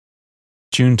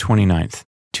June 29th,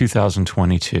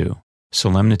 2022,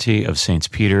 Solemnity of Saints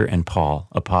Peter and Paul,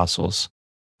 Apostles,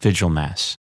 Vigil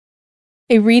Mass.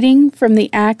 A reading from the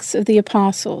Acts of the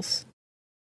Apostles.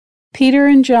 Peter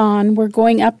and John were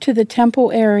going up to the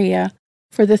temple area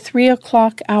for the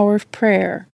 3:00 hour of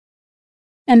prayer.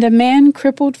 And a man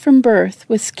crippled from birth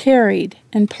was carried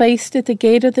and placed at the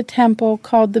gate of the temple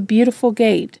called the Beautiful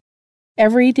Gate,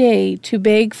 every day to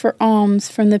beg for alms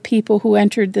from the people who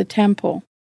entered the temple.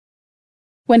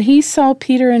 When he saw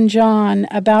Peter and John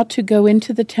about to go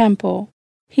into the temple,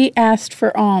 he asked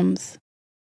for alms.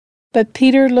 But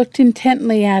Peter looked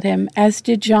intently at him, as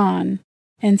did John,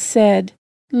 and said,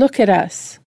 "Look at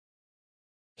us."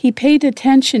 He paid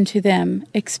attention to them,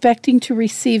 expecting to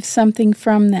receive something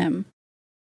from them.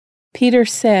 Peter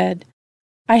said,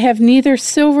 "I have neither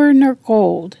silver nor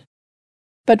gold,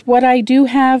 but what I do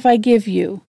have I give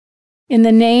you. In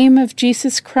the name of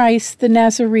Jesus Christ the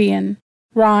Nazarene,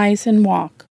 rise and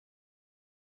walk."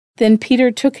 Then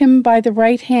Peter took him by the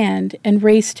right hand and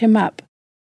raised him up,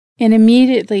 and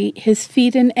immediately his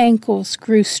feet and ankles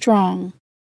grew strong.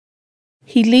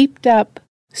 He leaped up,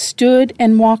 stood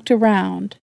and walked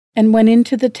around, and went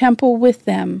into the temple with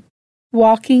them,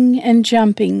 walking and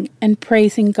jumping and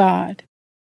praising God.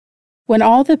 When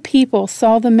all the people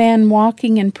saw the man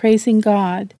walking and praising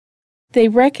God, they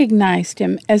recognized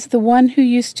him as the one who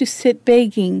used to sit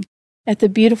begging at the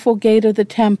beautiful gate of the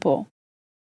temple,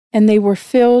 and they were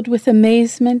filled with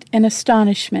amazement and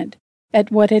astonishment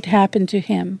at what had happened to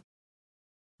him.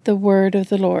 The word of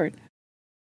the Lord.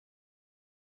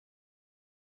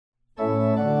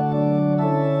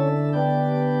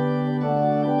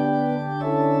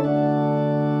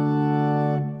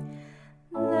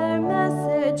 Their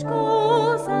message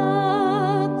goes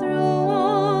out through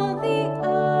all the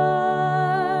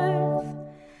earth.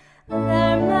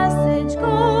 Their message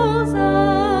goes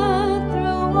out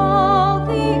through all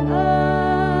the earth.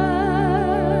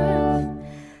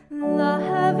 The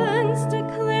heavens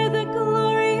declare the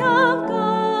glory of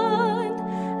God,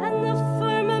 and the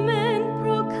firmament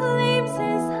proclaims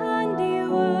his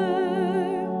handiwork.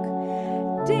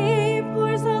 Day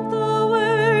pours out the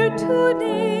word to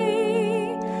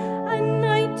day, and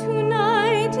night to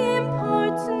night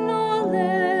imparts knowledge.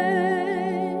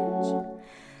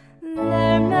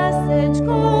 Their message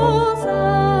goes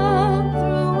out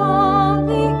through all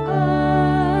the earth.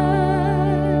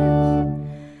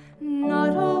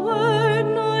 Not a word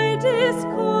nor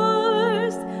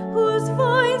discourse whose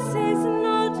voice is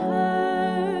not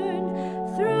heard.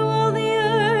 Through all the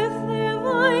earth their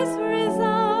voice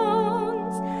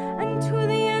resounds, and to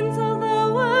the ends of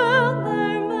the world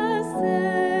their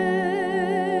message.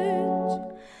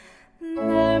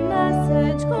 Their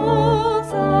message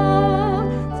goes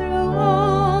out through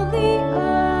all the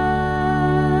earth.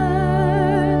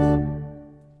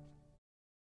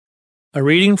 A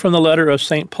reading from the letter of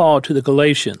St. Paul to the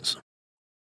Galatians.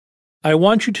 I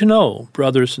want you to know,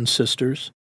 brothers and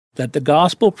sisters, that the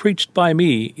gospel preached by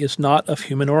me is not of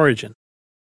human origin.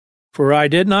 For I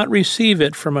did not receive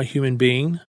it from a human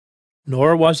being,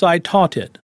 nor was I taught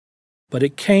it, but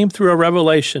it came through a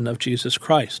revelation of Jesus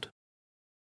Christ.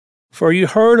 For you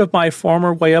heard of my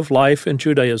former way of life in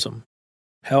Judaism,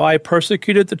 how I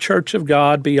persecuted the church of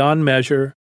God beyond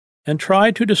measure and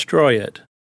tried to destroy it,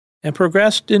 and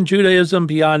progressed in Judaism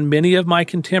beyond many of my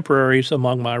contemporaries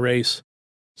among my race,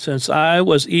 since I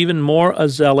was even more a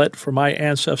zealot for my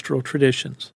ancestral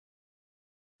traditions.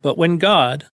 But when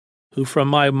God, who from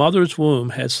my mother's womb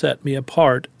had set me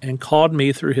apart and called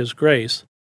me through his grace,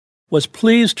 was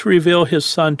pleased to reveal his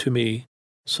Son to me,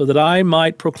 so that I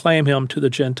might proclaim him to the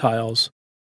Gentiles,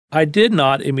 I did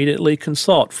not immediately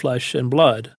consult flesh and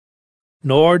blood,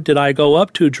 nor did I go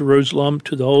up to Jerusalem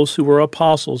to those who were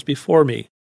apostles before me.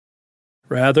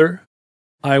 Rather,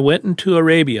 I went into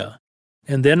Arabia,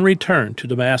 and then returned to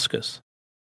Damascus.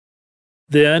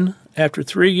 Then, after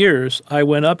 3 years, I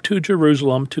went up to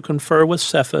Jerusalem to confer with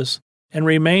Cephas, and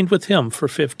remained with him for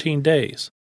 15 days.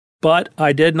 But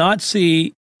I did not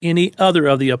see any other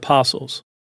of the apostles,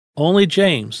 only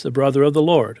James, the brother of the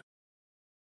Lord.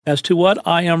 As to what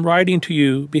I am writing to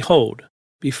you, behold,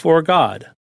 before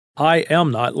God, I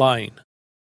am not lying.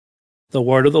 The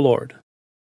word of the Lord.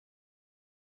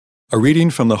 A reading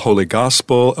from the Holy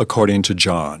Gospel according to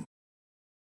John.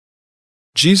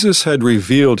 Jesus had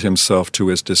revealed himself to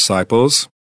his disciples,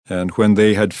 and when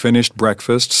they had finished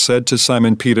breakfast, said to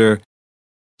Simon Peter,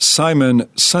 "Simon,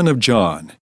 son of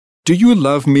John, do you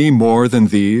love me more than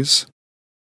these?"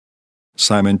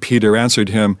 Simon Peter answered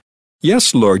him,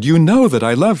 "Yes, Lord, you know that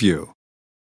I love you."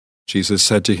 Jesus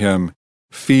said to him,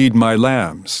 "Feed my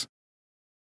lambs."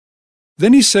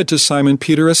 Then he said to Simon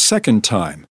Peter a second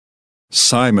time,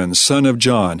 "Simon, son of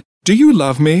John, do you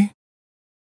love me?"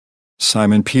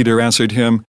 Simon Peter answered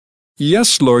him,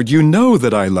 "Yes, Lord, you know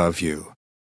that I love you."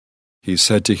 He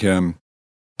said to him,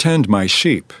 "Tend my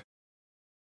sheep."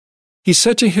 He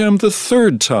said to him the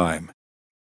third time,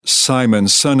 "Simon,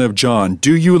 son of John,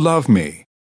 do you love me?"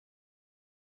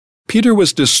 Peter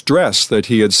was distressed that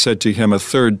he had said to him a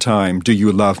third time, "Do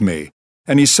you love me?"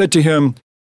 And he said to him,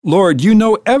 "Lord, you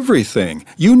know everything.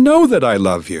 You know that I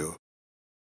love you."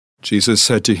 Jesus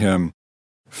said to him,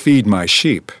 "Feed my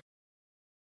sheep.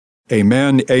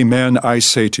 Amen, amen, I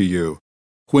say to you,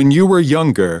 when you were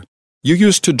younger, you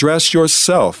used to dress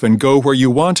yourself and go where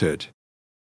you wanted.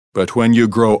 But when you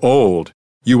grow old,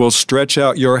 you will stretch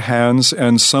out your hands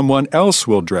and someone else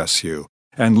will dress you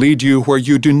and lead you where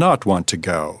you do not want to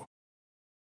go."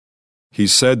 He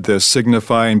said this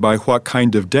signifying by what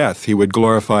kind of death he would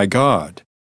glorify God.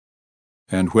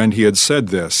 And when he had said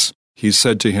this, he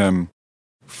said to him,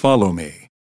 "Follow me."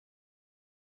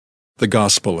 The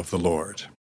Gospel of the Lord.